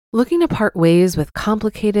Looking to part ways with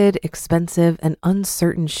complicated, expensive, and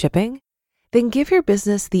uncertain shipping? Then give your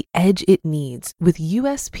business the edge it needs with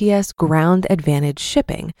USPS Ground Advantage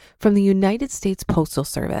shipping from the United States Postal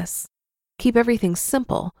Service. Keep everything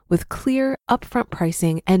simple with clear, upfront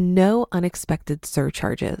pricing and no unexpected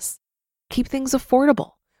surcharges. Keep things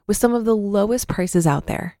affordable with some of the lowest prices out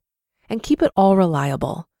there. And keep it all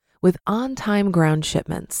reliable with on-time ground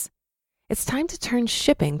shipments. It's time to turn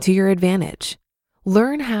shipping to your advantage.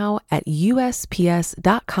 Learn how at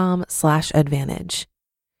USPS.com/advantage.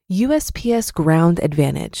 USPS Ground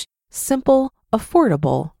Advantage. Simple,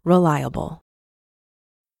 affordable, reliable.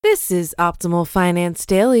 This is Optimal Finance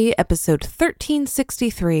Daily, episode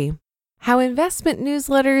 1363, How Investment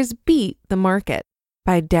Newsletters Beat the Market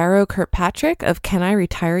by Darrow Kirkpatrick of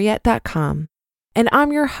CanIRetireYet.com. And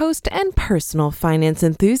I'm your host and personal finance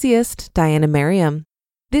enthusiast, Diana Merriam.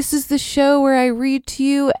 This is the show where I read to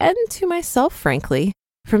you and to myself, frankly,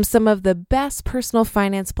 from some of the best personal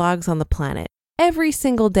finance blogs on the planet every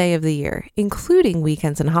single day of the year, including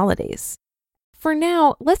weekends and holidays. For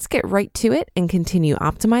now, let's get right to it and continue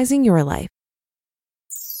optimizing your life.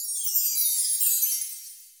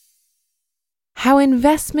 How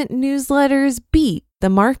Investment Newsletters Beat the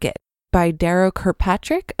Market by Darrow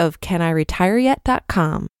Kirkpatrick of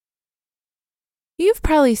CanIRetireYet.com. You've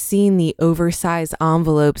probably seen the oversized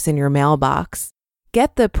envelopes in your mailbox.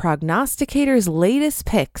 Get the prognosticator's latest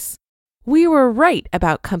picks. We were right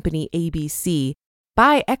about company ABC.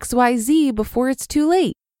 Buy XYZ before it's too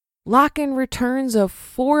late. Lock in returns of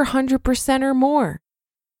 400% or more.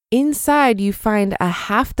 Inside, you find a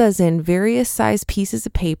half dozen various size pieces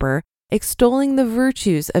of paper extolling the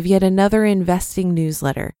virtues of yet another investing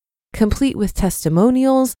newsletter, complete with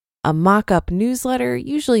testimonials, a mock-up newsletter,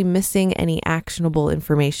 usually missing any actionable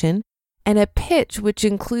information, and a pitch which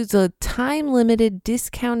includes a time-limited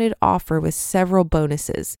discounted offer with several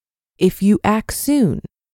bonuses, if you act soon.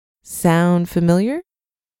 Sound familiar?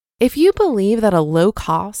 If you believe that a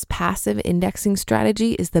low-cost passive indexing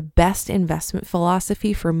strategy is the best investment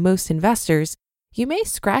philosophy for most investors, you may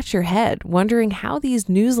scratch your head wondering how these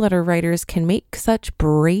newsletter writers can make such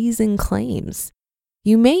brazen claims.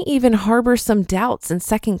 You may even harbor some doubts and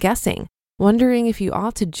second guessing, wondering if you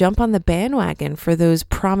ought to jump on the bandwagon for those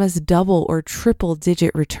promised double or triple digit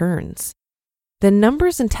returns. The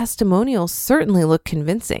numbers and testimonials certainly look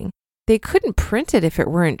convincing. They couldn't print it if it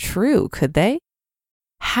weren't true, could they?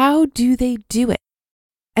 How do they do it?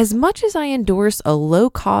 As much as I endorse a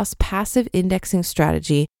low-cost passive indexing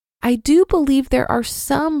strategy, I do believe there are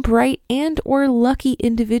some bright and or lucky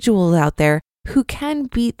individuals out there who can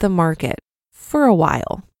beat the market. For a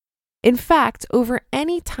while. In fact, over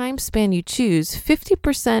any time span you choose,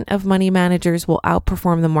 50% of money managers will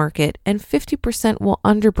outperform the market and 50% will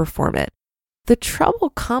underperform it. The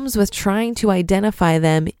trouble comes with trying to identify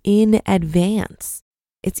them in advance.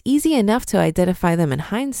 It's easy enough to identify them in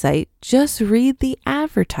hindsight, just read the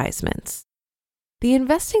advertisements. The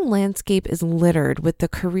investing landscape is littered with the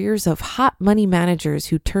careers of hot money managers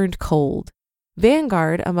who turned cold.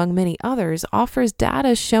 Vanguard, among many others, offers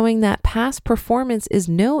data showing that past performance is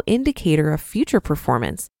no indicator of future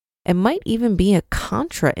performance and might even be a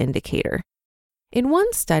contra-indicator. In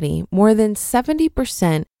one study, more than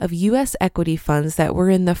 70% of U.S. equity funds that were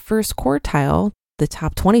in the first quartile, the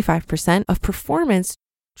top 25% of performance,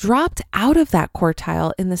 dropped out of that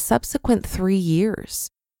quartile in the subsequent 3 years.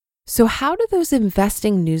 So how do those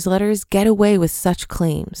investing newsletters get away with such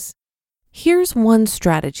claims? Here's one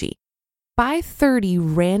strategy. Buy 30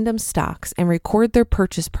 random stocks and record their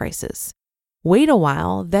purchase prices. Wait a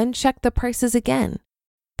while, then check the prices again.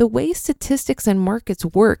 The way statistics and markets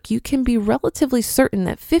work, you can be relatively certain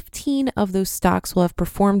that 15 of those stocks will have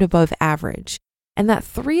performed above average, and that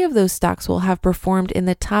 3 of those stocks will have performed in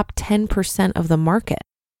the top 10% of the market.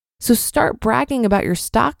 So start bragging about your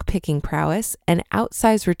stock picking prowess and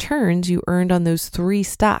outsized returns you earned on those 3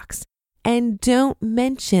 stocks, and don't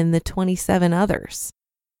mention the 27 others.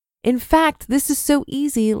 In fact, this is so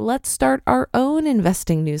easy, let's start our own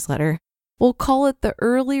investing newsletter. We'll call it the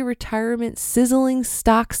Early Retirement Sizzling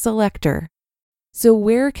Stock Selector. So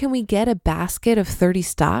where can we get a basket of 30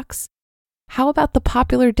 stocks? How about the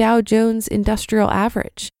popular Dow Jones Industrial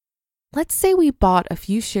Average? Let's say we bought a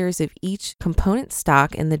few shares of each component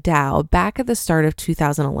stock in the Dow back at the start of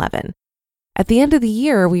 2011. At the end of the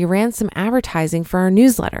year, we ran some advertising for our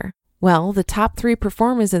newsletter. Well, the top 3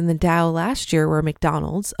 performers in the Dow last year were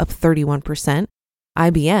McDonald's, up 31%,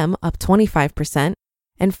 IBM, up 25%,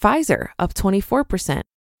 and Pfizer, up 24%.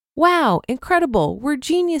 Wow, incredible, we're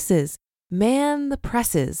geniuses. Man the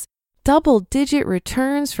presses. Double-digit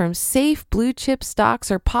returns from safe blue-chip stocks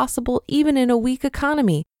are possible even in a weak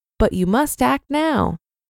economy, but you must act now.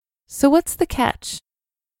 So what's the catch?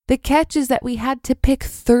 The catch is that we had to pick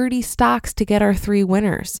 30 stocks to get our 3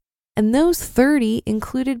 winners. And those 30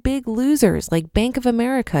 included big losers like Bank of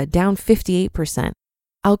America down 58%,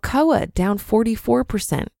 Alcoa down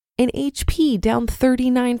 44%, and HP down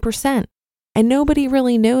 39%. And nobody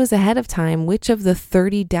really knows ahead of time which of the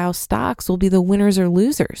 30 Dow stocks will be the winners or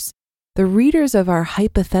losers. The readers of our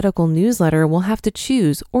hypothetical newsletter will have to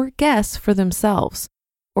choose or guess for themselves.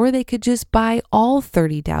 Or they could just buy all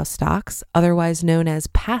 30 Dow stocks, otherwise known as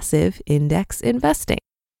passive index investing.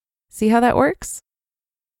 See how that works?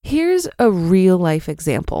 Here's a real-life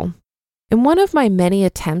example. In one of my many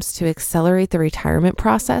attempts to accelerate the retirement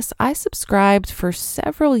process, I subscribed for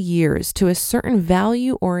several years to a certain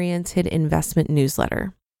value-oriented investment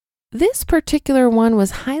newsletter. This particular one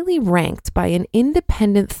was highly ranked by an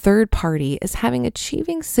independent third party as having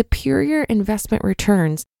achieving superior investment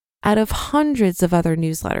returns out of hundreds of other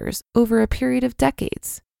newsletters over a period of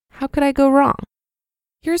decades. How could I go wrong?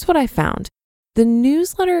 Here's what I found. The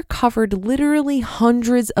newsletter covered literally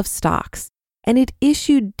hundreds of stocks, and it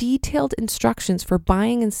issued detailed instructions for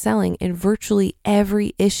buying and selling in virtually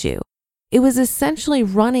every issue. It was essentially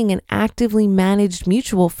running an actively managed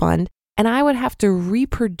mutual fund, and I would have to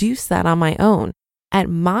reproduce that on my own at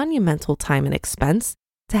monumental time and expense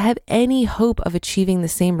to have any hope of achieving the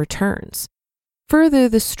same returns. Further,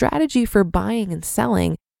 the strategy for buying and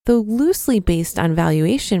selling, though loosely based on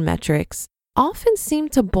valuation metrics, often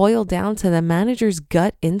seemed to boil down to the manager's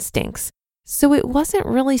gut instincts, so it wasn't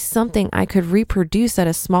really something I could reproduce at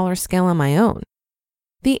a smaller scale on my own.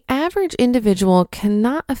 The average individual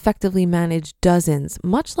cannot effectively manage dozens,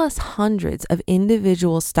 much less hundreds of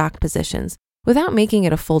individual stock positions without making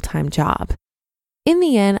it a full-time job. In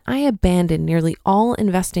the end, I abandoned nearly all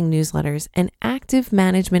investing newsletters and active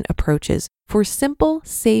management approaches for simple,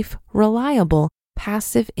 safe, reliable,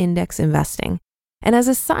 passive index investing. And as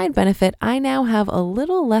a side benefit, I now have a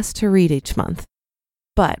little less to read each month.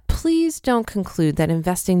 But please don't conclude that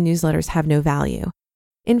investing newsletters have no value.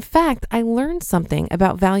 In fact, I learned something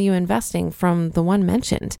about value investing from the one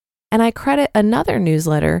mentioned, and I credit another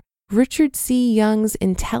newsletter, Richard C. Young's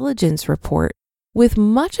Intelligence Report, with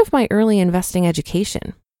much of my early investing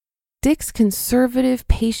education. Dick's conservative,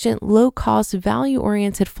 patient, low-cost,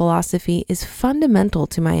 value-oriented philosophy is fundamental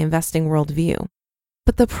to my investing worldview.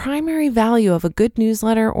 But the primary value of a good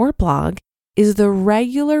newsletter or blog is the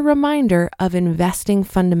regular reminder of investing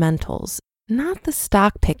fundamentals, not the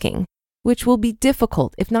stock picking, which will be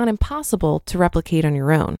difficult, if not impossible, to replicate on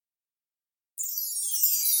your own.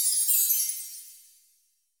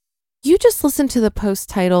 You just listened to the post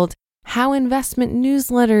titled, How Investment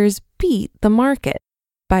Newsletters Beat the Market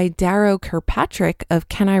by Darrow Kirkpatrick of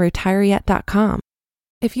CanIRetireYet.com.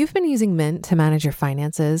 If you've been using Mint to manage your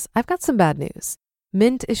finances, I've got some bad news.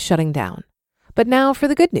 Mint is shutting down. But now for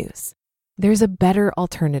the good news. There's a better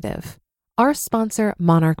alternative. Our sponsor,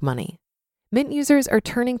 Monarch Money. Mint users are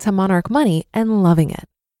turning to Monarch Money and loving it.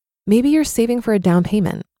 Maybe you're saving for a down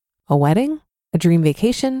payment, a wedding, a dream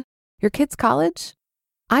vacation, your kid's college.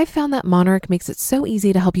 I've found that Monarch makes it so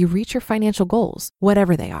easy to help you reach your financial goals,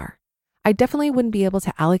 whatever they are. I definitely wouldn't be able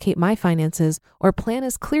to allocate my finances or plan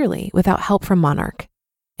as clearly without help from Monarch.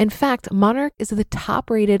 In fact, Monarch is the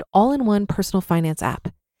top-rated all-in-one personal finance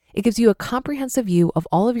app. It gives you a comprehensive view of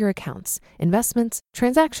all of your accounts, investments,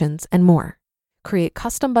 transactions, and more. Create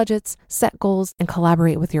custom budgets, set goals, and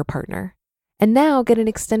collaborate with your partner. And now get an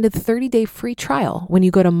extended 30-day free trial when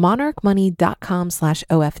you go to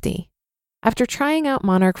monarchmoney.com/OFD. After trying out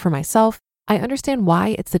Monarch for myself, I understand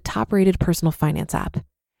why it's the top-rated personal finance app.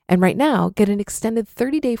 And right now, get an extended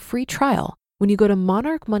 30-day free trial when you go to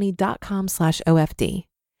monarchmoney.com/OFD.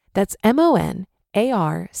 That's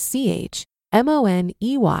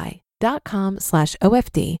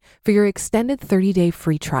monarchmoney.com/OFD for your extended 30-day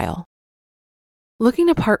free trial. Looking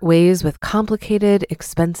to part ways with complicated,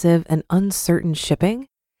 expensive, and uncertain shipping?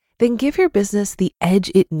 Then give your business the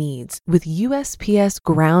edge it needs with USPS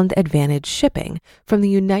Ground Advantage shipping from the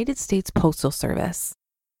United States Postal Service.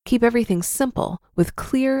 Keep everything simple with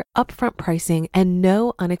clear, upfront pricing and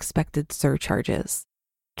no unexpected surcharges.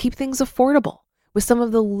 Keep things affordable with some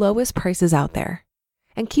of the lowest prices out there.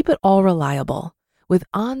 And keep it all reliable with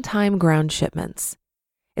on-time ground shipments.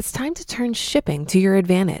 It's time to turn shipping to your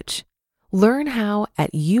advantage. Learn how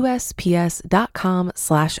at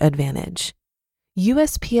USPS.com/advantage.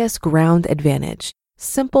 USPS Ground Advantage.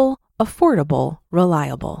 Simple, affordable,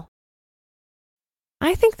 reliable.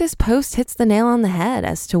 I think this post hits the nail on the head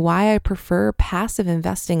as to why I prefer passive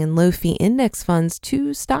investing in low-fee index funds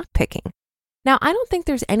to stock picking. Now, I don't think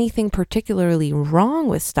there's anything particularly wrong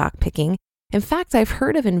with stock picking. In fact, I've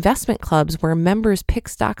heard of investment clubs where members pick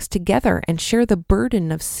stocks together and share the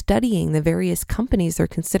burden of studying the various companies they're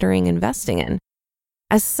considering investing in.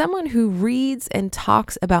 As someone who reads and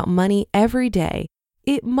talks about money every day,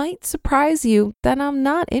 it might surprise you that I'm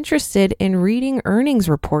not interested in reading earnings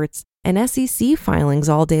reports and SEC filings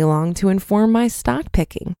all day long to inform my stock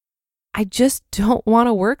picking. I just don't want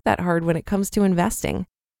to work that hard when it comes to investing.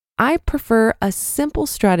 I prefer a simple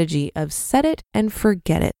strategy of set it and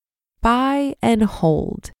forget it, buy and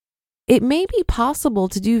hold. It may be possible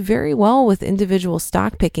to do very well with individual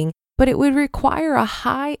stock picking, but it would require a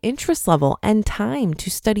high interest level and time to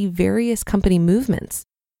study various company movements.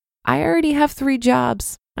 I already have 3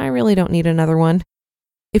 jobs. I really don't need another one.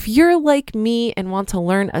 If you're like me and want to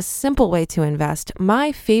learn a simple way to invest,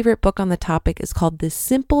 my favorite book on the topic is called The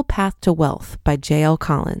Simple Path to Wealth by J.L.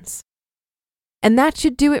 Collins. And that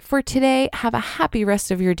should do it for today. Have a happy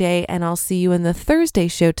rest of your day, and I'll see you in the Thursday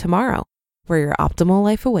show tomorrow, where your optimal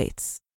life awaits.